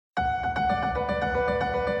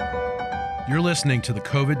You're listening to the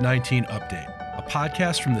COVID-19 Update, a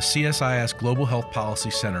podcast from the CSIS Global Health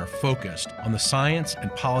Policy Center focused on the science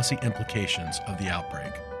and policy implications of the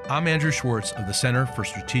outbreak. I'm Andrew Schwartz of the Center for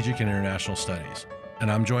Strategic and International Studies,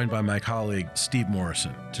 and I'm joined by my colleague Steve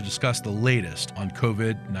Morrison to discuss the latest on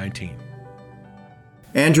COVID-19.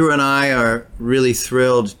 Andrew and I are really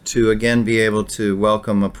thrilled to again be able to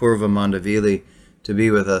welcome Apoorva Mandavilli to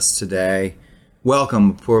be with us today.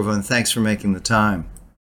 Welcome, Apoorva, and thanks for making the time.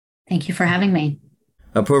 Thank you for having me.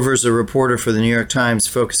 Apoorva is a reporter for the New York Times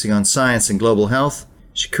focusing on science and global health.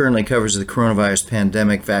 She currently covers the coronavirus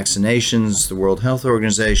pandemic, vaccinations, the World Health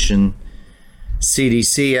Organization,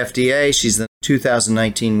 CDC, FDA. She's the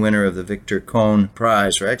 2019 winner of the Victor Cohn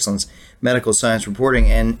Prize for Excellence Medical Science Reporting.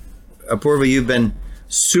 And Apoorva, you've been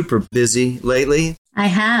super busy lately. I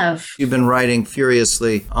have. You've been writing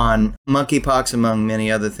furiously on monkeypox, among many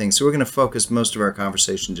other things. So we're going to focus most of our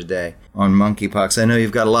conversation today on monkeypox. I know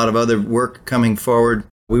you've got a lot of other work coming forward.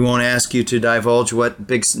 We won't ask you to divulge what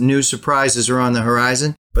big new surprises are on the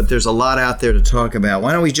horizon, but there's a lot out there to talk about.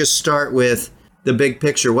 Why don't we just start with the big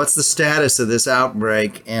picture? What's the status of this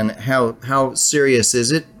outbreak, and how serious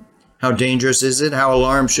is it? How dangerous is it? How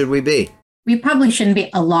alarmed should we be? We probably shouldn't be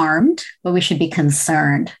alarmed, but we should be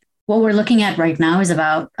concerned. What we're looking at right now is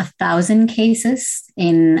about 1,000 cases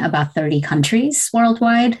in about 30 countries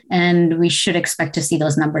worldwide, and we should expect to see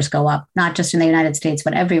those numbers go up, not just in the United States,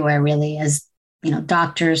 but everywhere, really, as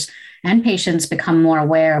doctors and patients become more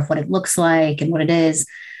aware of what it looks like and what it is.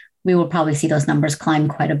 We will probably see those numbers climb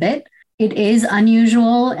quite a bit. It is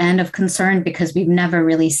unusual and of concern because we've never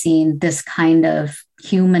really seen this kind of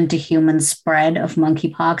human-to-human spread of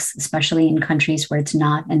monkeypox, especially in countries where it's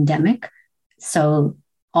not endemic. So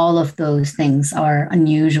all of those things are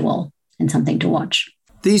unusual and something to watch.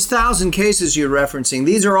 These 1,000 cases you're referencing,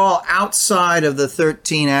 these are all outside of the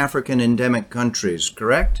 13 African endemic countries,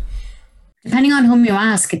 correct? Depending on whom you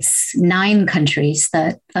ask, it's 9 countries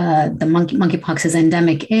that the monkeypox is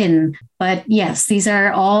endemic in. But yes, these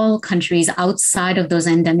are all countries outside of those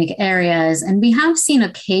endemic areas. And we have seen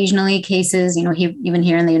occasionally cases, even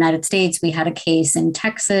here in the United States, we had a case in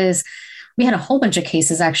Texas. We had a whole bunch of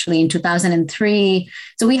cases actually in 2003.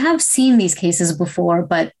 So we have seen these cases before,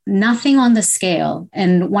 but nothing on the scale.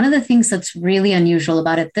 And one of the things that's really unusual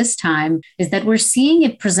about it this time is that we're seeing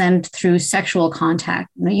it present through sexual contact.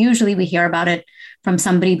 Usually we hear about it from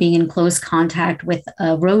somebody being in close contact with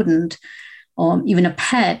a rodent or even a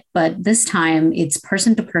pet, but this time it's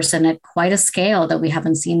person to person at quite a scale that we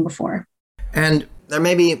haven't seen before. And there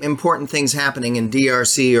may be important things happening in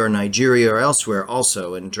DRC or Nigeria or elsewhere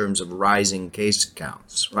also in terms of rising case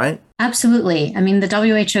counts, right? Absolutely. I mean, the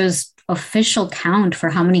WHO's official count for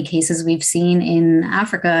how many cases we've seen in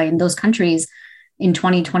Africa, in those countries in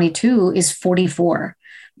 2022 is 44.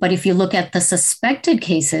 But if you look at the suspected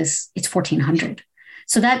cases, it's 1,400.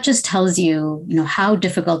 So that just tells you, how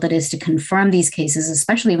difficult it is to confirm these cases,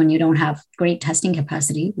 especially when you don't have great testing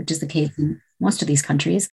capacity, which is the case in most of these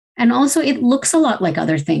countries. And also, it looks a lot like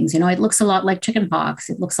other things. It looks a lot like chickenpox.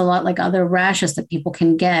 It looks a lot like other rashes that people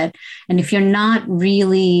can get. And if you're not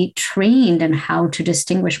really trained in how to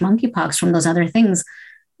distinguish monkeypox from those other things,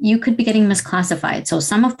 you could be getting misclassified. So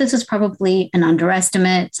some of this is probably an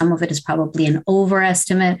underestimate. Some of it is probably an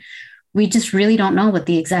overestimate. We just really don't know what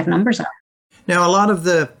the exact numbers are. Now, a lot of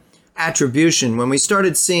the attribution, when we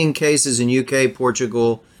started seeing cases in UK,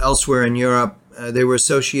 Portugal, elsewhere in Europe, they were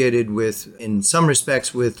associated with, in some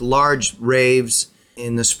respects, with large raves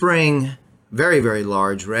in the spring, very, very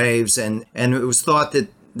large raves. And it was thought that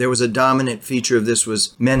there was a dominant feature of this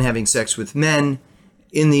was men having sex with men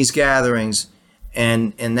in these gatherings.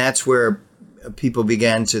 And that's where people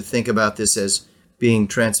began to think about this as being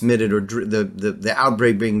transmitted or the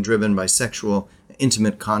outbreak being driven by sexual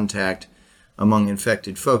intimate contact among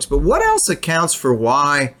infected folks. But what else accounts for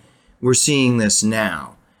why we're seeing this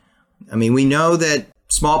now? I mean, we know that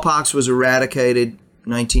smallpox was eradicated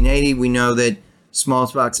in 1980. We know that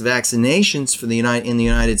smallpox vaccinations in the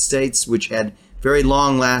United States, which had very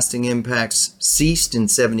long-lasting impacts, ceased in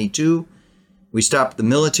 1972. We stopped the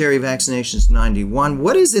military vaccinations in 1991.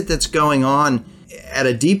 What is it that's going on at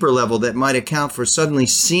a deeper level that might account for suddenly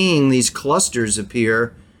seeing these clusters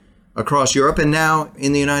appear across Europe and now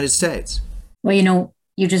in the United States? Well,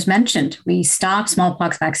 you just mentioned we stopped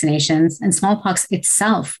smallpox vaccinations and smallpox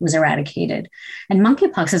itself was eradicated. And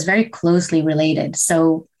monkeypox is very closely related.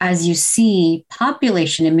 So as you see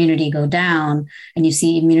population immunity go down and you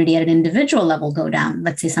see immunity at an individual level go down,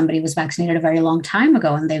 let's say somebody was vaccinated a very long time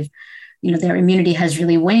ago and their immunity has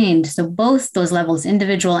really waned. So both those levels,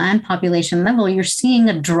 individual and population level, you're seeing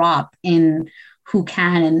a drop in who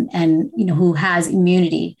can and who has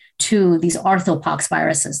immunity to these orthopox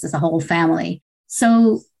viruses. There's a whole family.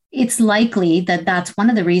 So it's likely that that's one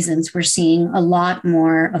of the reasons we're seeing a lot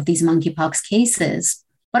more of these monkeypox cases.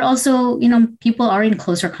 But also, people are in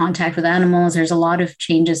closer contact with animals. There's a lot of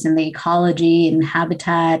changes in the ecology and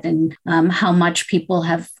habitat and how much people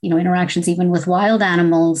have, interactions even with wild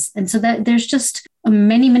animals. And so that there's just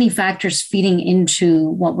many, many factors feeding into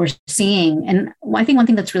what we're seeing. And I think one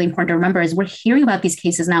thing that's really important to remember is we're hearing about these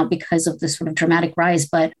cases now because of this sort of dramatic rise.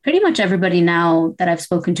 But pretty much everybody now that I've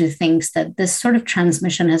spoken to thinks that this sort of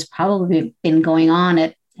transmission has probably been going on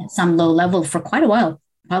at some low level for quite a while,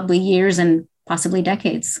 probably years and possibly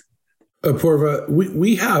decades. Apoorva,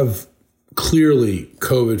 we have clearly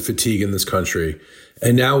COVID fatigue in this country.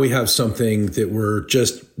 And now we have something that we're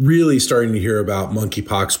just really starting to hear about,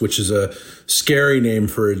 monkeypox, which is a scary name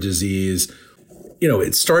for a disease.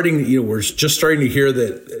 It's starting, we're just starting to hear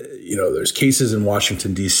that, there's cases in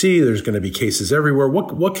Washington, D.C. There's going to be cases everywhere.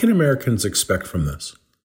 What can Americans expect from this?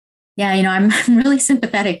 Yeah, I'm really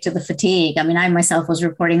sympathetic to the fatigue. I mean, I myself was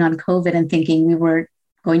reporting on COVID and thinking we were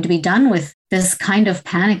going to be done with this kind of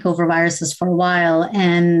panic over viruses for a while.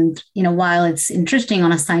 And, while it's interesting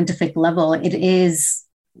on a scientific level, it is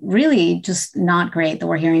really just not great that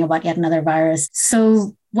we're hearing about yet another virus.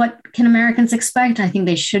 So what can Americans expect? I think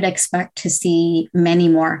they should expect to see many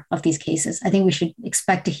more of these cases. I think we should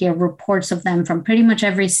expect to hear reports of them from pretty much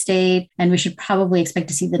every state. And we should probably expect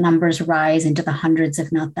to see the numbers rise into the hundreds,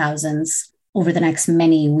 if not thousands, over the next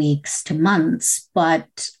many weeks to months.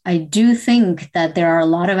 But I do think that there are a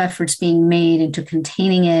lot of efforts being made into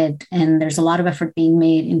containing it. And there's a lot of effort being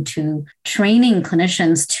made into training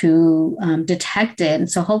clinicians to detect it.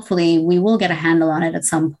 And so hopefully we will get a handle on it at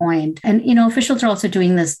some point. And, officials are also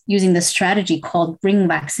doing this, using this strategy called ring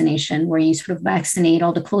vaccination, where you sort of vaccinate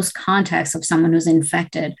all the close contacts of someone who's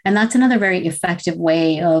infected. And that's another very effective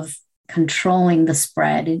way of controlling the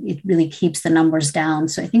spread. It really keeps the numbers down.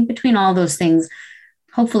 So I think between all those things,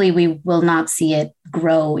 hopefully we will not see it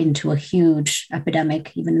grow into a huge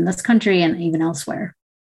epidemic, even in this country and even elsewhere.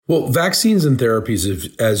 Well, vaccines and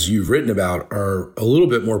therapies, as you've written about, are a little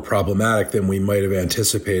bit more problematic than we might have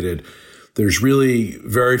anticipated. There's really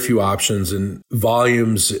very few options and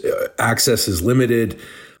volumes, access is limited.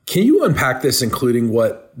 Can you unpack this, including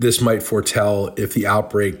what this might foretell if the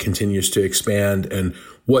outbreak continues to expand and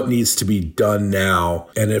what needs to be done now,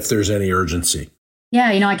 and if there's any urgency? Yeah,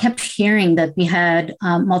 I kept hearing that we had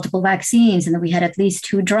multiple vaccines and that we had at least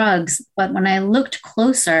 2 drugs. But when I looked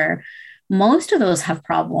closer, most of those have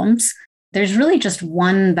problems. There's really just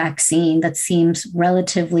one vaccine that seems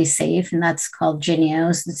relatively safe, and that's called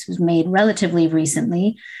Jynneos. This was made relatively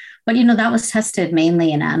recently. But, that was tested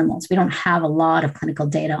mainly in animals. We don't have a lot of clinical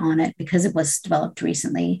data on it because it was developed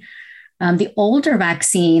recently. The older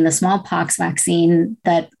vaccine, the smallpox vaccine,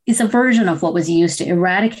 that is a version of what was used to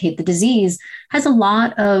eradicate the disease, has a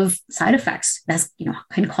lot of side effects. That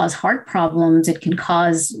can cause heart problems. It can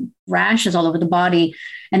cause rashes all over the body.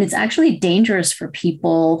 And it's actually dangerous for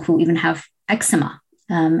people who even have eczema.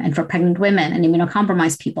 And for pregnant women and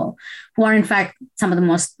immunocompromised people who are, in fact, some of the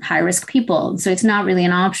most high-risk people. So it's not really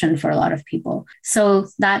an option for a lot of people. So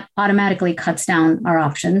that automatically cuts down our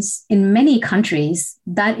options. In many countries,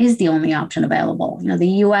 that is the only option available. The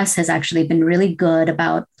US has actually been really good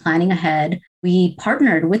about planning ahead. We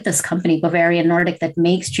partnered with this company, Bavarian Nordic, that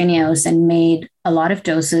makes Jynneos and made a lot of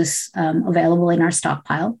doses available in our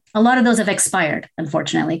stockpile. A lot of those have expired,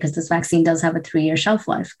 unfortunately, because this vaccine does have a 3-year shelf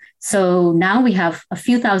life. So now we have a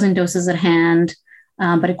few thousand doses at hand.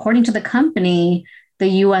 But according to the company, the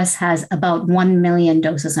US has about 1 million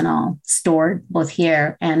doses in all stored both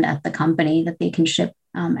here and at the company that they can ship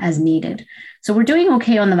as needed. So we're doing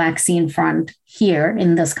okay on the vaccine front here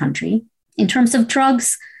in this country. In terms of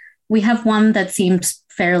drugs, we have one that seems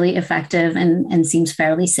fairly effective and seems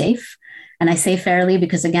fairly safe. And I say fairly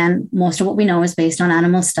because, again, most of what we know is based on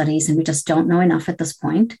animal studies, and we just don't know enough at this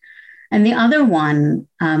point. And the other one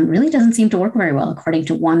really doesn't seem to work very well. According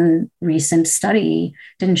to one recent study,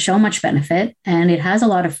 didn't show much benefit, and it has a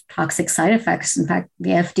lot of toxic side effects. In fact,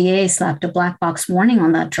 the FDA slapped a black box warning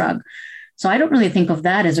on that drug. So I don't really think of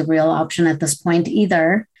that as a real option at this point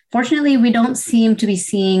either. Fortunately, we don't seem to be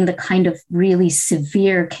seeing the kind of really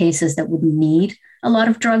severe cases that would need a lot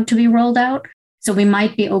of drug to be rolled out. So we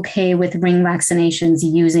might be okay with ring vaccinations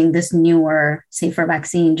using this newer, safer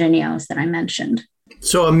vaccine, Jynneos, that I mentioned.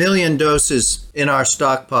 So 1 million doses in our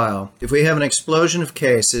stockpile. If we have an explosion of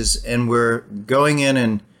cases and we're going in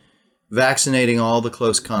and vaccinating all the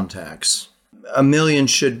close contacts, 1 million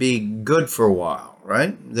should be good for a while,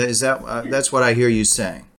 right? Is that that's what I hear you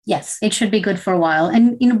saying? Yes, it should be good for a while.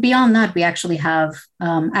 And beyond that, we actually have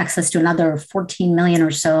access to another 14 million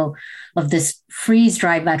or so of this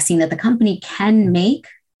freeze-dried vaccine that the company can make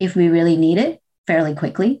if we really need it fairly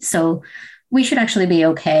quickly. So we should actually be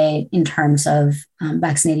okay in terms of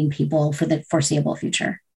vaccinating people for the foreseeable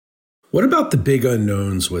future. What about the big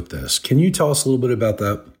unknowns with this? Can you tell us a little bit about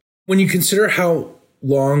that? When you consider how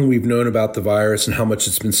long we've known about the virus and how much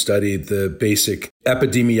it's been studied, the basic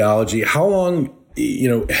epidemiology, how long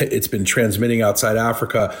it's been transmitting outside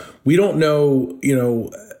Africa, we don't know,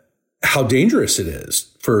 how dangerous it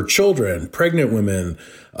is for children, pregnant women,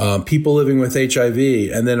 people living with HIV.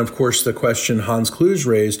 And then, of course, the question Hans Kluge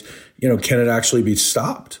raised, can it actually be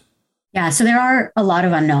stopped? Yeah, so there are a lot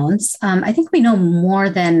of unknowns. I think we know more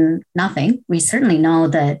than nothing. We certainly know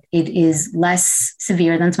that it is less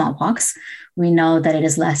severe than smallpox. We know that it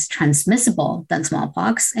is less transmissible than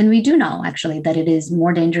smallpox. And we do know, actually, that it is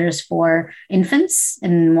more dangerous for infants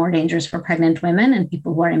and more dangerous for pregnant women and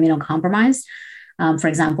people who are immunocompromised. For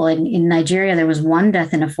example, in Nigeria, there was one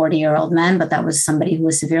death in a 40-year-old man, but that was somebody who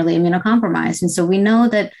was severely immunocompromised. And so we know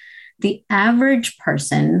that the average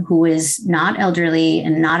person who is not elderly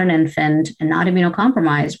and not an infant and not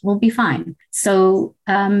immunocompromised will be fine. So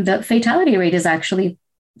the fatality rate is actually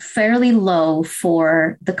fairly low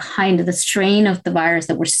for the strain of the virus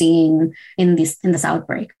that we're seeing in this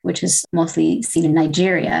outbreak, which is mostly seen in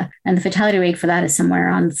Nigeria. And the fatality rate for that is somewhere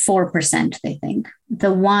around 4%, they think.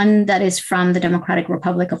 The one that is from the Democratic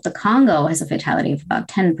Republic of the Congo has a fatality of about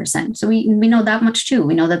 10%. So we know that much too.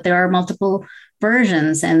 We know that there are multiple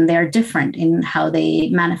versions and they're different in how they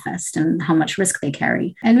manifest and how much risk they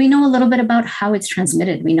carry. And we know a little bit about how it's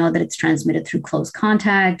transmitted. We know that it's transmitted through close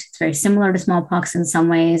contact. It's very similar to smallpox in some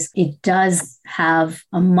ways. It does have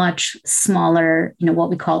a much smaller, what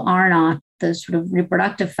we call R0, the sort of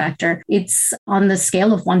reproductive factor. It's on the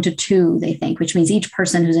scale of 1 to 2, they think, which means each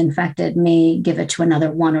person who's infected may give it to another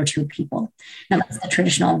 1 or 2 people. Now, that's the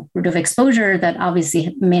traditional route of exposure that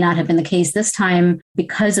obviously may not have been the case this time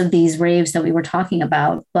because of these raves that we were talking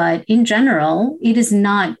about. But in general, it is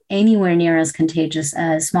not anywhere near as contagious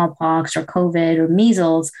as smallpox or COVID or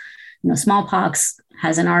measles. Smallpox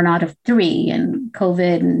has an R0 of 3 and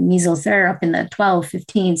COVID and measles, they're up in the 12,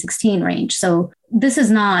 15, 16 range. So this is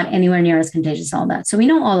not anywhere near as contagious as all that. So we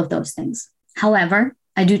know all of those things. However,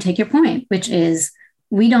 I do take your point, which is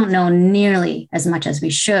we don't know nearly as much as we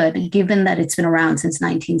should, given that it's been around since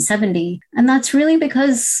 1970. And that's really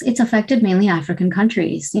because it's affected mainly African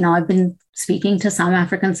countries. I've been speaking to some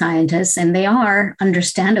African scientists, and they are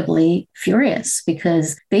understandably furious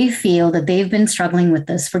because they feel that they've been struggling with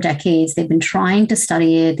this for decades. They've been trying to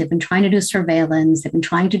study it. They've been trying to do surveillance. They've been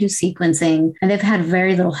trying to do sequencing, and they've had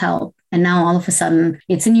very little help. And now all of a sudden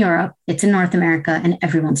it's in Europe, it's in North America, and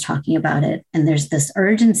everyone's talking about it. And there's this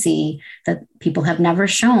urgency that people have never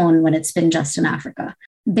shown when it's been just in Africa.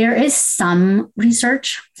 There is some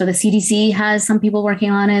research. So the CDC has some people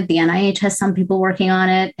working on it. The NIH has some people working on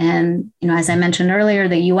it. And, as I mentioned earlier,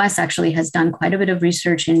 the US actually has done quite a bit of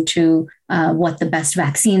research into what the best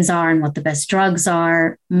vaccines are and what the best drugs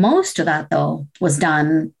are. Most of that, though, was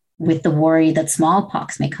done with the worry that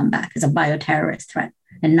smallpox may come back as a bioterrorist threat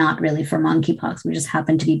and not really for monkeypox. We just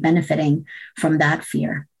happen to be benefiting from that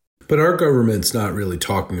fear. But our government's not really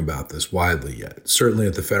talking about this widely yet, certainly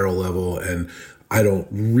at the federal level. And I don't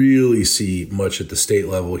really see much at the state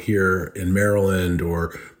level here in Maryland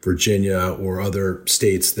or Virginia or other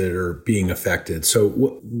states that are being affected. So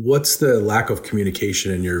what's the lack of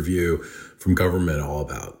communication in your view from government all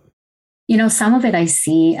about? Some of it I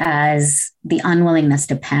see as the unwillingness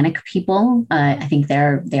to panic people. I think they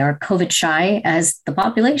are COVID shy, as the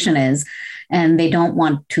population is, and they don't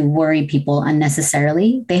want to worry people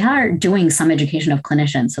unnecessarily. They are doing some education of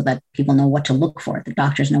clinicians so that people know what to look for. The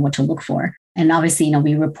doctors know what to look for. And obviously,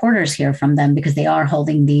 we reporters hear from them because they are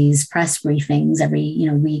holding these press briefings every,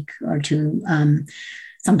 week or two.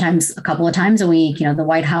 Sometimes a couple of times a week. The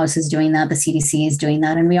White House is doing that, the CDC is doing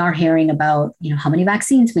that, and we are hearing about, how many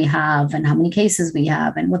vaccines we have and how many cases we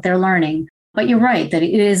have and what they're learning. But you're right that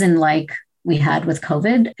it isn't like we had with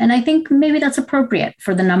COVID. And I think maybe that's appropriate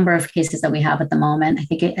for the number of cases that we have at the moment. I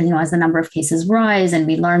think, as the number of cases rise and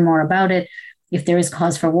we learn more about it, if there is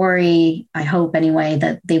cause for worry, I hope anyway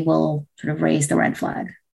that they will sort of raise the red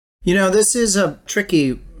flag. This is a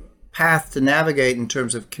tricky path to navigate in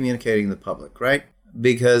terms of communicating to the public, right?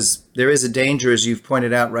 Because there is a danger, as you've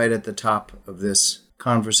pointed out right at the top of this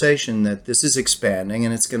conversation, that this is expanding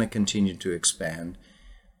and it's going to continue to expand,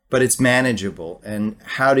 but it's manageable. And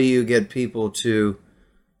how do you get people to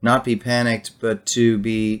not be panicked, but to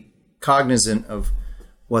be cognizant of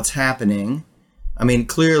what's happening? I mean,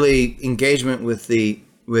 clearly engagement with the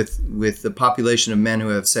with the population of men who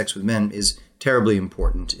have sex with men is terribly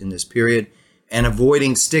important in this period, and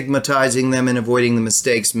avoiding stigmatizing them and avoiding the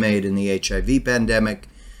mistakes made in the HIV pandemic,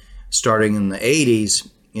 starting in the 80s,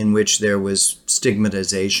 in which there was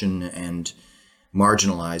stigmatization and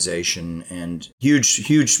marginalization and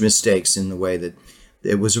huge mistakes in the way that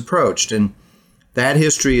it was approached. And that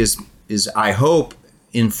history is I hope,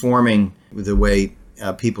 informing the way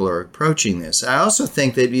people are approaching this. I also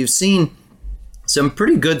think that you've seen some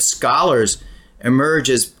pretty good scholars emerge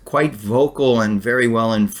as quite vocal and very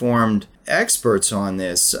well-informed experts on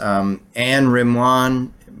this. Anne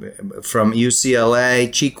Rimwan from UCLA,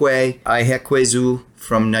 Chikwe Ihekwezu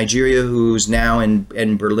from Nigeria, who's now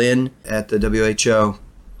in Berlin at the WHO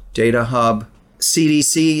Data Hub.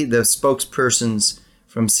 CDC, the spokespersons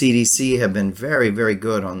from CDC have been very, very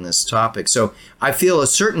good on this topic. So I feel a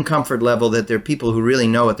certain comfort level that there are people who really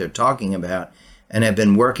know what they're talking about and have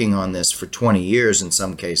been working on this for 20 years in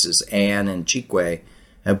some cases. Anne and Chikwe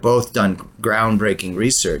have both done groundbreaking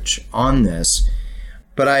research on this.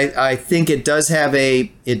 But I think the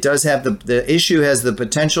issue has the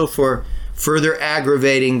potential for further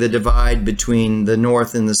aggravating the divide between the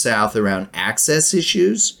North and the South around access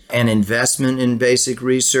issues and investment in basic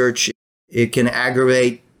research. It can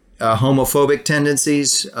aggravate homophobic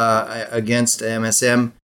tendencies against the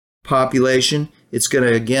MSM population. It's going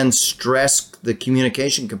to, again, stress the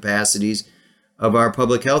communication capacities of our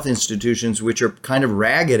public health institutions, which are kind of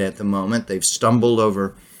ragged at the moment. They've stumbled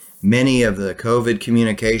over many of the COVID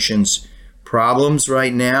communications problems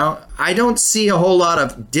right now. I don't see a whole lot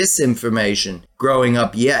of disinformation growing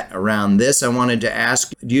up yet around this. I wanted to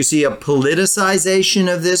ask, do you see a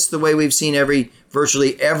politicization of this, the way we've seen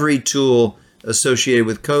virtually every tool associated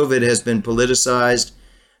with COVID has been politicized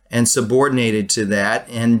and subordinated to that,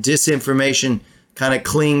 and disinformation kind of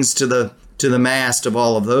clings to the mast of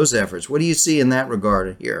all of those efforts? What do you see in that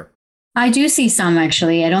regard here? I do see some,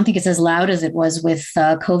 actually. I don't think it's as loud as it was with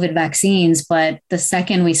COVID vaccines, but the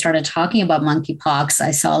second we started talking about monkeypox,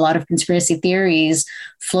 I saw a lot of conspiracy theories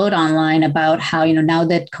float online about how, now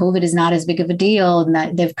that COVID is not as big of a deal and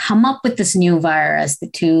that they've come up with this new virus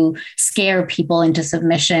to scare people into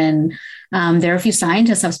submission. There are a few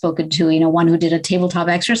scientists I've spoken to, one who did a tabletop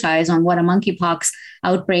exercise on what a monkeypox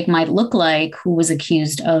outbreak might look like, who was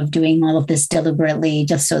accused of doing all of this deliberately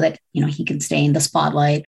just so that, he can stay in the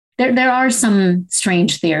spotlight. There are some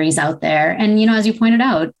strange theories out there. And, as you pointed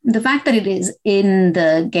out, the fact that it is in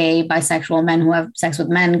the gay, bisexual men who have sex with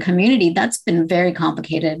men community, that's been very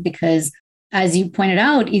complicated because, as you pointed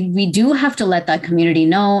out, we do have to let that community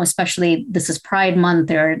know, especially this is Pride Month.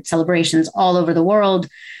 There are celebrations all over the world.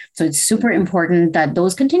 So it's super important that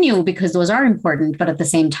those continue because those are important, but at the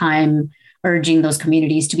same time, urging those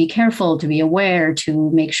communities to be careful, to be aware, to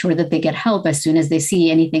make sure that they get help as soon as they see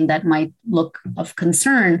anything that might look of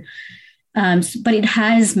concern. But it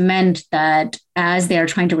has meant that as they are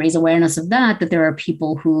trying to raise awareness of that there are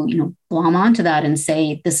people who, glom onto that and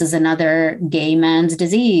say, this is another gay man's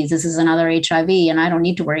disease. This is another HIV, and I don't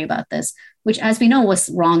need to worry about this, which, as we know, was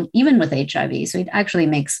wrong even with HIV. So it actually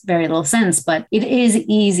makes very little sense. But it is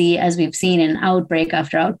easy, as we've seen in outbreak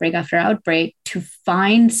after outbreak after outbreak, to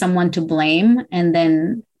find someone to blame and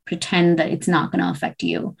then pretend that it's not going to affect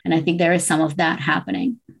you. And I think there is some of that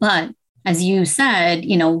happening. But as you said,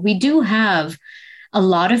 we do have a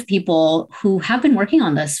lot of people who have been working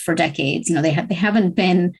on this for decades. They haven't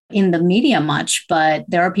been in the media much, but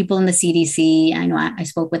there are people in the CDC. I know I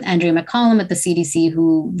spoke with Andrea McCollum at the CDC,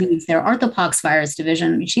 who leads their orthopox virus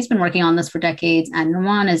division. She's been working on this for decades. And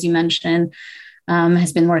Raman, as you mentioned,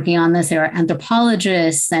 has been working on this. There are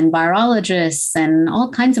anthropologists and virologists and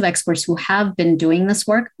all kinds of experts who have been doing this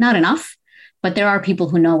work. Not enough, but there are people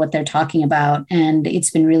who know what they're talking about. And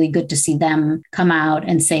it's been really good to see them come out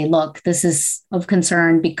and say, look, this is of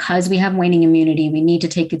concern because we have waning immunity. We need to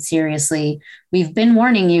take it seriously. We've been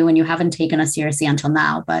warning you and you haven't taken us seriously until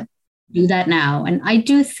now, but do that now. And I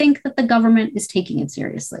do think that the government is taking it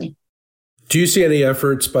seriously. Do you see any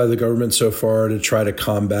efforts by the government so far to try to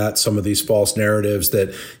combat some of these false narratives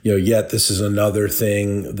that, yet this is another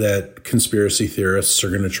thing that conspiracy theorists are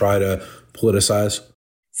going to try to politicize?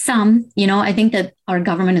 Some, I think that our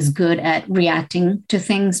government is good at reacting to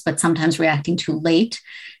things, but sometimes reacting too late.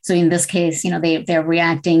 So in this case, they're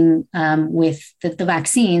reacting with the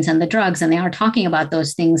vaccines and the drugs, and they are talking about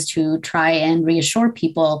those things to try and reassure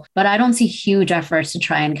people. But I don't see huge efforts to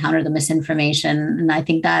try and counter the misinformation. And I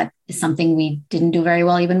think that is something we didn't do very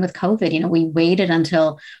well, even with COVID. We waited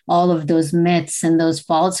until all of those myths and those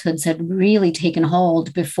falsehoods had really taken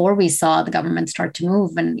hold before we saw the government start to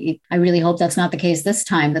move. And I really hope that's not the case this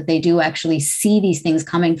time, that they do actually see these things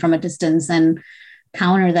coming from a distance and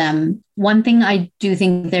counter them. One thing I do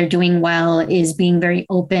think they're doing well is being very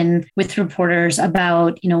open with reporters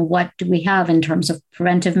about, what do we have in terms of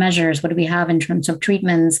preventive measures? What do we have in terms of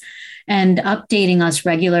treatments? And updating us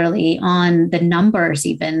regularly on the numbers,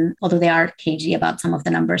 even, although they are cagey about some of the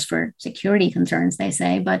numbers for security concerns, they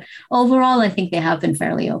say. But overall, I think they have been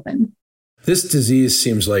fairly open. This disease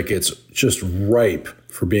seems like it's just ripe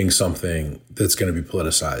for being something that's going to be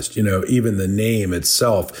politicized. Even the name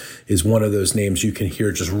itself is one of those names you can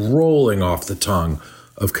hear just rolling off the tongue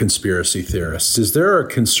of conspiracy theorists. Is there a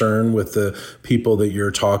concern with the people that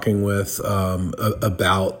you're talking with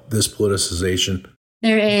about this politicization?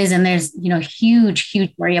 There is, and there's, huge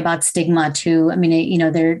worry about stigma too. I mean,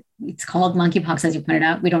 it's called monkeypox, as you pointed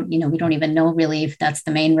out. We don't even know really if that's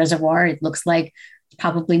the main reservoir. It looks like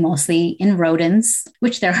probably mostly in rodents,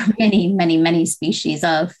 which there are many species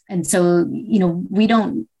of. And so, we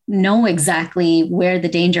don't know exactly where the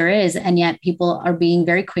danger is. And yet people are being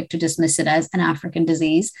very quick to dismiss it as an African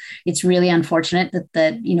disease. It's really unfortunate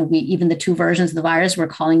that we, even the two versions of the virus, we're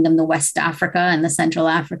calling them the West Africa and the Central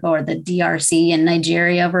Africa, or the DRC and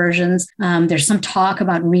Nigeria versions. There's some talk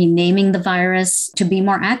about renaming the virus to be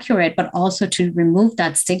more accurate, but also to remove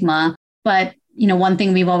that stigma. But one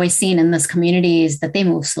thing we've always seen in this community is that they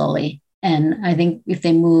move slowly. And I think if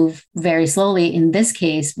they move very slowly in this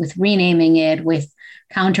case, with renaming it, with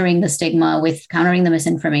countering the stigma, with countering the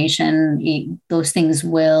misinformation, those things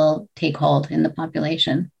will take hold in the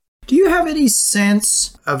population. Do you have any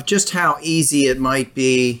sense of just how easy it might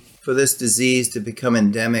be for this disease to become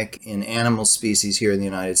endemic in animal species here in the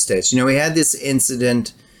United States? We had this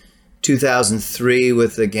incident 2003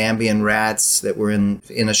 with the Gambian rats that were in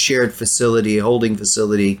a shared facility, a holding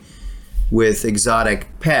facility with exotic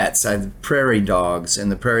pets, prairie dogs,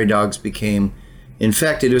 and the prairie dogs became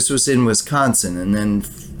infected. This was in Wisconsin, and then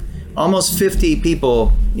almost 50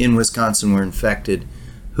 people in Wisconsin were infected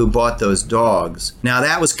who bought those dogs. Now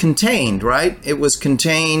that was contained, right? It was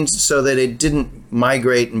contained so that it didn't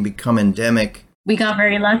migrate and become endemic. We got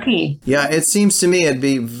very lucky. Yeah, it seems to me it'd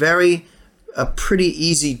be a pretty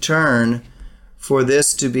easy turn for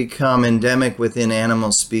this to become endemic within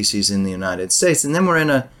animal species in the United States. And then we're in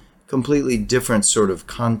a completely different sort of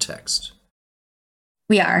context.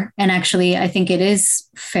 We are. And actually, I think it is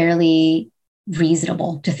fairly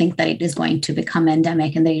reasonable to think that it is going to become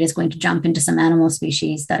endemic and that it is going to jump into some animal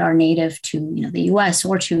species that are native to the US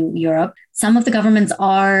or to Europe. Some of the governments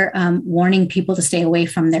are warning people to stay away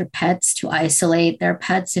from their pets, to isolate their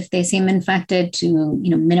pets if they seem infected, to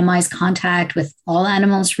minimize contact with all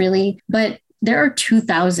animals, really. But there are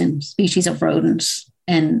 2,000 species of rodents,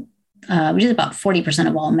 and which is about 40%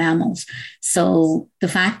 of all mammals. So the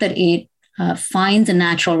fact that it finds a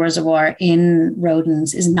natural reservoir in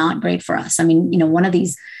rodents is not great for us. I mean, one of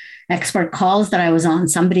these expert calls that I was on,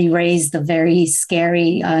 somebody raised the very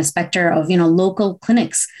scary specter of, local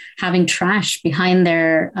clinics having trash behind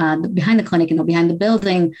behind the clinic, behind the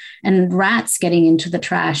building, and rats getting into the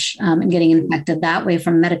trash and getting infected that way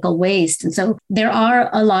from medical waste. And so there are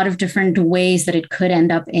a lot of different ways that it could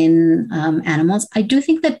end up in animals. I do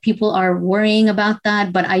think that people are worrying about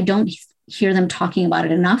that, but I don't hear them talking about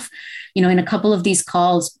it enough. In a couple of these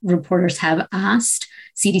calls, reporters have asked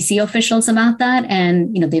CDC officials about that.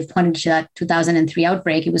 And, they've pointed to that 2003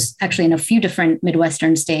 outbreak. It was actually in a few different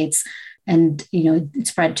Midwestern states. And, it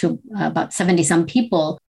spread to about 70 some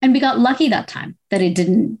people. And we got lucky that time that it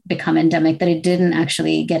didn't become endemic, that it didn't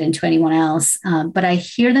actually get into anyone else. But I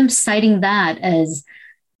hear them citing that as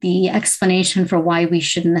the explanation for why we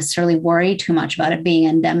shouldn't necessarily worry too much about it being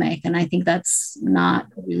endemic. And I think that's not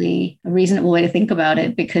really a reasonable way to think about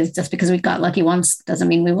it, because just because we got lucky once doesn't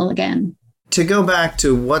mean we will again. To go back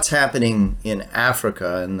to what's happening in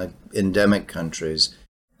Africa and the endemic countries,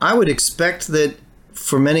 I would expect that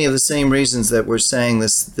for many of the same reasons that we're saying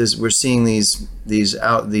this we're seeing these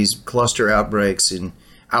cluster outbreaks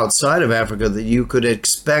outside of Africa, that you could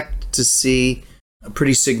expect to see a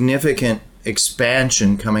pretty significant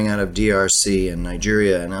expansion coming out of DRC and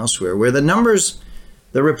Nigeria and elsewhere, where the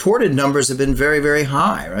reported numbers have been very, very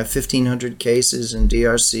high, right? 1,500 cases in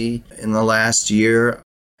DRC in the last year.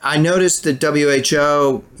 I noticed that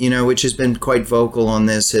WHO, which has been quite vocal on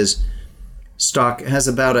this, has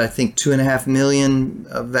about, I think, 2.5 million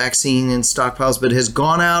of vaccine in stockpiles, but has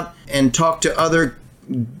gone out and talked to other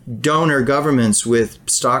donor governments with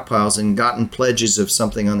stockpiles and gotten pledges of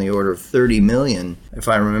something on the order of 30 million, if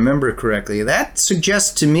I remember correctly. That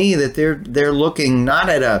suggests to me that they're looking not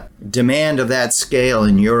at a demand of that scale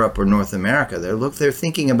in Europe or North America. They're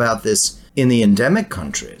thinking about this in the endemic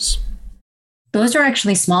countries. Those are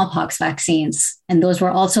actually smallpox vaccines. And those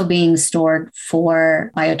were also being stored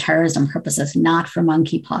for bioterrorism purposes, not for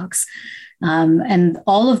monkeypox. And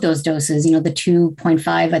all of those doses, the 2.5,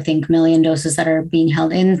 I think, million doses that are being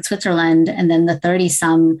held in Switzerland, and then the 30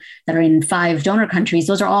 some that are in 5 donor countries,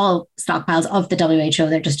 those are all stockpiles of the WHO.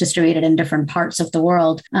 They're just distributed in different parts of the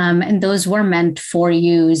world. And those were meant for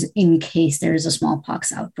use in case there's a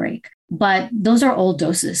smallpox outbreak. But those are old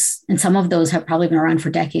doses, and some of those have probably been around for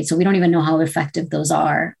decades. So we don't even know how effective those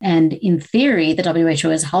are. And in theory, the WHO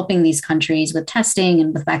is helping these countries with testing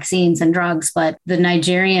and with vaccines and drugs. But the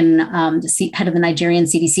Nigerian head of the Nigerian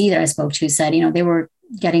CDC that I spoke to said, they were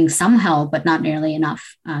getting some help, but not nearly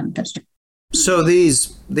enough. So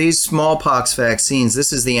these smallpox vaccines,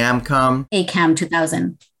 this is the ACAM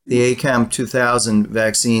 2000. The ACAM 2000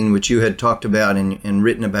 vaccine, which you had talked about and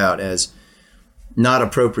written about as not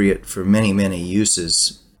appropriate for many, many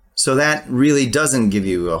uses. So that really doesn't give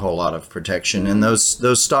you a whole lot of protection. And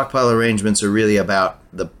those stockpile arrangements are really about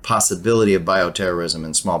the possibility of bioterrorism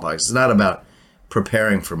and smallpox. It's not about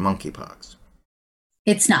preparing for monkeypox.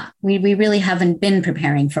 It's not. We really haven't been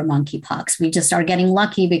preparing for monkeypox. We just are getting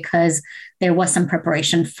lucky because there was some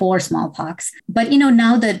preparation for smallpox. But,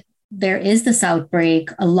 now that there is this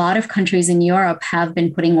outbreak, a lot of countries in Europe have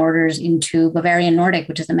been putting orders into Bavarian Nordic,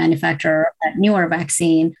 which is the manufacturer of that newer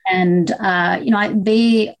vaccine. And,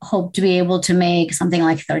 they hope to be able to make something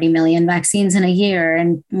like 30 million vaccines in a year,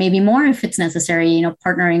 and maybe more if it's necessary,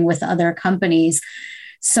 partnering with other companies.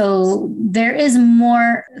 So there is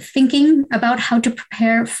more thinking about how to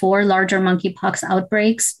prepare for larger monkeypox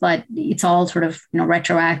outbreaks, but it's all sort of,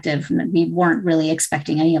 retroactive. And we weren't really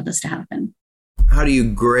expecting any of this to happen. How do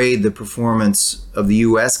you grade the performance of the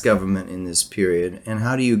U.S. government in this period? And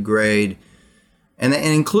how do you grade, and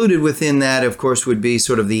included within that, of course, would be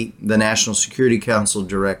sort of the National Security Council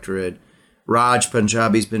Directorate. Raj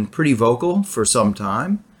Panjabi's been pretty vocal for some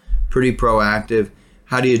time, pretty proactive.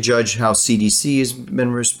 How do you judge how CDC has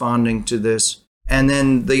been responding to this? And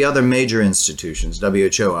then the other major institutions,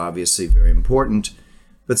 WHO, obviously very important,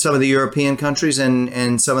 but some of the European countries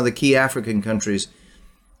and some of the key African countries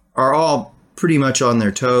are all pretty much on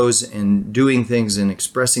their toes and doing things and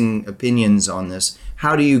expressing opinions on this.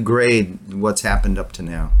 How do you grade what's happened up to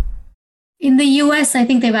now? In the US, I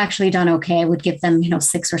think they've actually done okay. I would give them,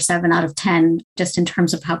 6 or 7 out of 10, just in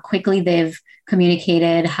terms of how quickly they've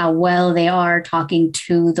communicated, how well they are talking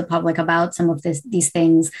to the public about some of these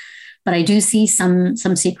things. But I do see some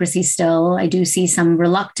secrecy still. I do see some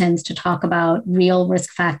reluctance to talk about real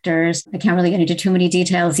risk factors. I can't really get into too many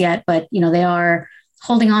details yet, but, they are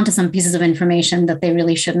holding on to some pieces of information that they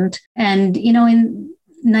really shouldn't. And, in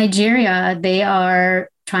Nigeria, they are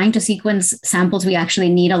trying to sequence samples. We actually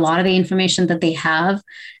need a lot of the information that they have.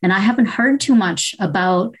 And I haven't heard too much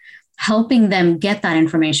about helping them get that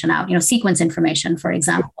information out, sequence information, for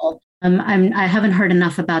example. I haven't heard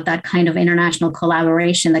enough about that kind of international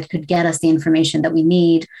collaboration that could get us the information that we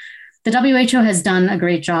need. The WHO has done a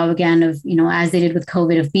great job, again, of, as they did with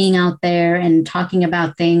COVID, of being out there and talking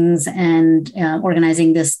about things and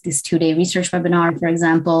organizing this 2-day research webinar, for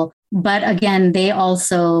example. But again, they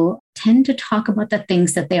also tend to talk about the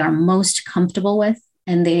things that they are most comfortable with.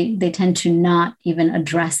 And they tend to not even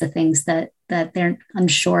address the things that they're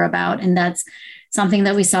unsure about. And that's something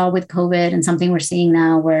that we saw with COVID and something we're seeing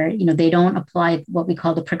now where, they don't apply what we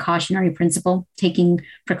call the precautionary principle, taking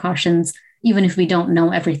precautions, even if we don't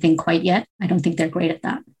know everything quite yet. I don't think they're great at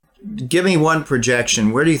that. Give me one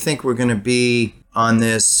projection. Where do you think we're going to be on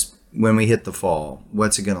this when we hit the fall?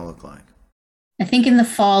 What's it going to look like? I think in the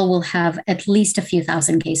fall, we'll have at least a few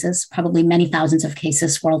thousand cases, probably many thousands of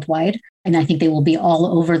cases worldwide. And I think they will be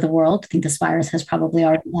all over the world. I think this virus has probably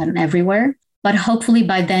already gotten everywhere. But hopefully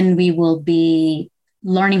by then we will be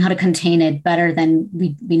learning how to contain it better than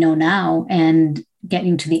we know now and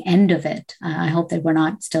getting to the end of it. I hope that we're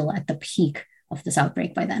not still at the peak of this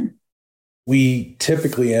outbreak by then. We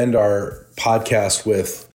typically end our podcast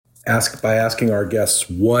by asking our guests,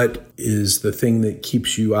 what is the thing that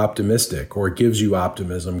keeps you optimistic or gives you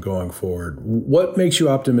optimism going forward? What makes you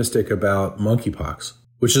optimistic about monkeypox?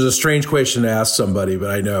 Which is a strange question to ask somebody,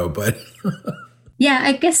 but I know. Yeah,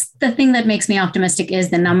 I guess the thing that makes me optimistic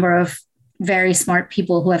is the number of very smart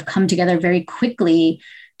people who have come together very quickly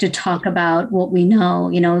to talk about what we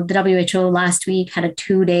know. The WHO last week had a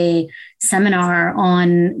 2-day seminar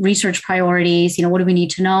on research priorities. What do we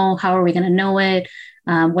need to know? How are we going to know it?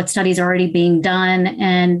 What studies are already being done?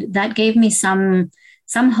 And that gave me some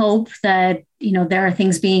hope that, there are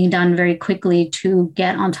things being done very quickly to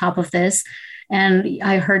get on top of this. And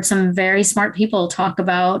I heard some very smart people talk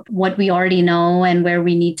about what we already know and where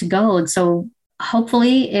we need to go. And so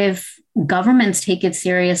hopefully if governments take it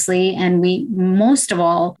seriously, and we, most of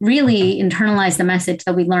all, really internalize the message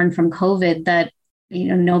that we learned from COVID that,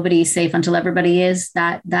 nobody's safe until everybody is.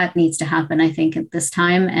 That needs to happen, I think, at this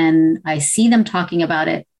time. And I see them talking about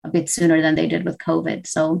it a bit sooner than they did with COVID.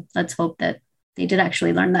 So let's hope that they did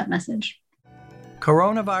actually learn that message.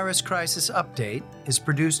 Coronavirus Crisis Update is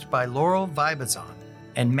produced by Laurel Vibazon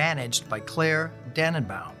and managed by Claire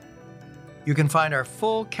Dannenbaum. You can find our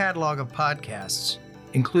full catalog of podcasts,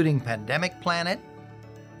 including Pandemic Planet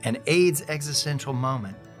and AIDS Existential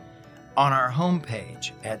Moment, on our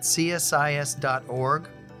homepage at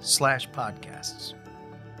csis.org/podcasts.